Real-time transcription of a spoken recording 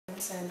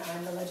Anderson.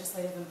 I'm the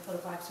Legislative and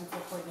Political Action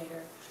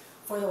Coordinator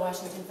for the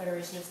Washington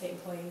Federation of State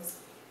Employees,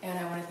 and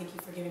I want to thank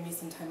you for giving me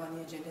some time on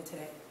the agenda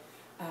today.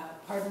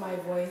 Pardon my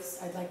voice.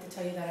 I'd like to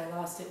tell you that I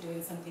lost it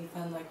doing something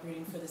fun like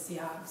rooting for the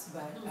Seahawks,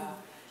 but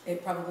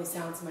it probably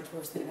sounds much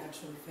worse than it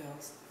actually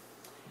feels.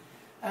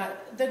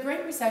 The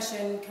Great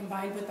Recession,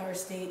 combined with our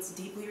state's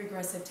deeply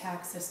regressive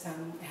tax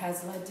system,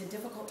 has led to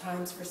difficult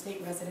times for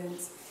state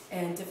residents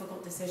and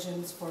difficult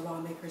decisions for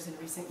lawmakers in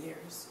recent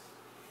years.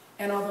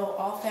 And although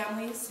all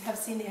families have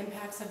seen the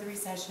impacts of the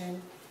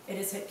recession, it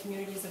has hit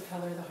communities of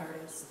color the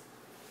hardest.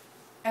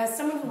 As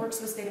someone who works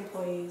with state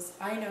employees,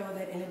 I know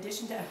that in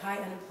addition to high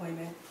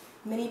unemployment,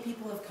 many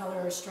people of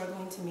color are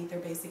struggling to meet their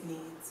basic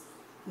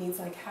needs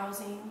like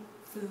housing,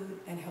 food,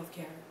 and health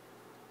care.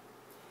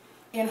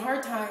 In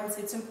hard times,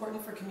 it's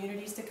important for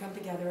communities to come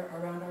together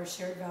around our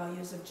shared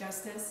values of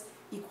justice,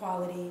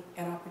 equality,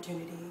 and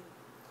opportunity.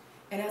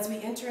 And as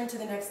we enter into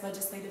the next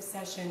legislative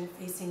session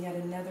facing yet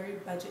another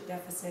budget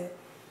deficit,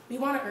 we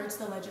want to urge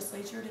the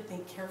legislature to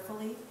think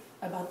carefully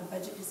about the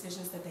budget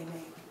decisions that they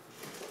make.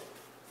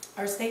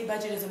 Our state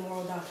budget is a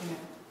moral document.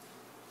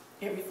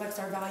 It reflects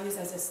our values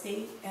as a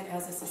state and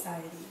as a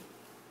society.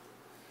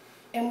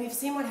 And we've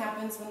seen what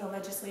happens when the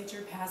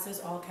legislature passes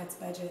all cuts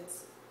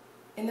budgets.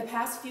 In the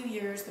past few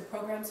years, the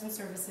programs and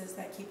services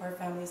that keep our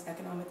families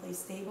economically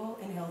stable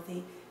and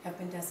healthy have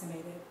been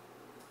decimated.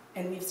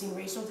 And we've seen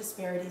racial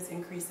disparities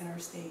increase in our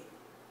state.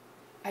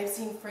 I've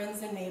seen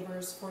friends and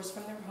neighbors forced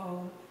from their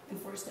home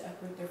and forced to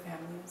uproot their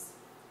families.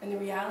 And the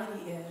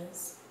reality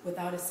is,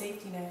 without a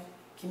safety net,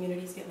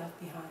 communities get left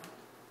behind.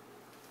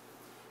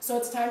 So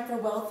it's time for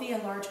wealthy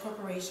and large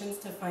corporations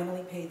to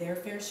finally pay their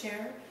fair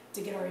share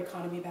to get our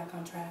economy back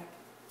on track.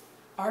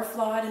 Our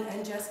flawed and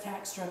unjust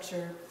tax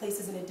structure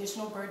places an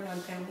additional burden on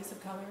families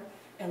of color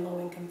and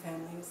low-income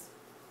families.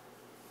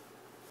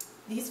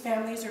 These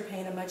families are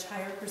paying a much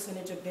higher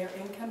percentage of their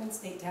income in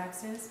state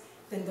taxes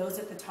than those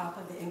at the top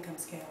of the income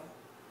scale.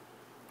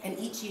 And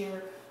each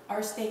year,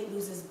 our state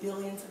loses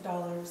billions of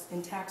dollars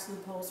in tax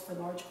loopholes for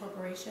large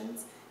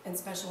corporations and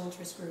special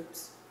interest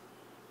groups.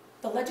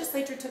 The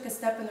legislature took a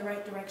step in the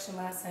right direction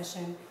last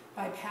session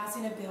by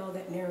passing a bill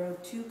that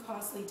narrowed two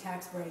costly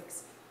tax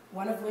breaks,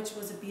 one of which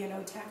was a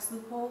B&O tax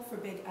loophole for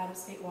big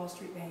out-of-state Wall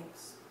Street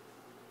banks.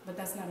 But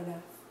that's not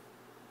enough.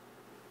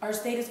 Our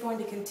state is going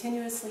to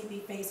continuously be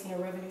facing a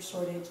revenue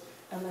shortage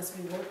unless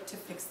we work to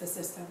fix the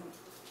system.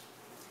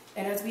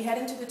 And as we head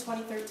into the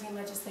 2013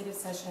 legislative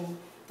session,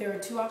 there are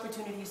two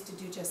opportunities to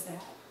do just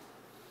that.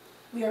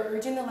 We are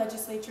urging the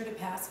legislature to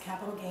pass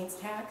capital gains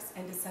tax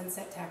and to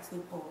sunset tax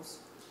loopholes.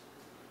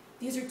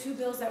 These are two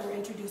bills that were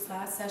introduced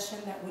last session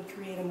that would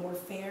create a more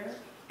fair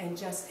and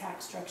just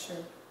tax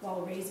structure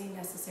while raising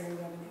necessary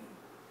revenue.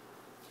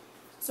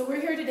 So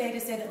we're here today to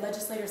say that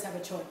legislators have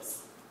a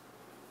choice.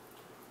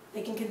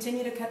 They can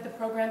continue to cut the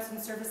programs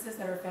and services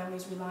that our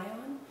families rely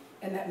on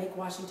and that make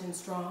Washington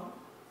strong,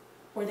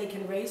 or they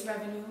can raise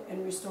revenue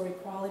and restore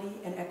equality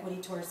and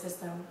equity to our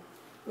system,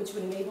 which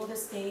would enable the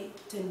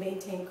state to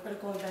maintain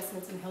critical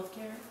investments in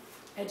healthcare,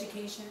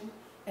 education,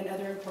 and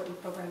other important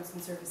programs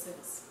and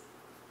services.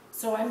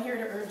 So I'm here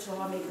to urge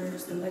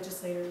lawmakers and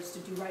legislators to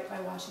do right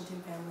by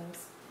Washington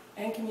families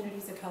and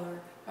communities of color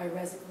by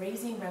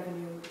raising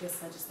revenue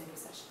this legislative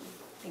session.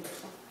 Thank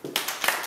you.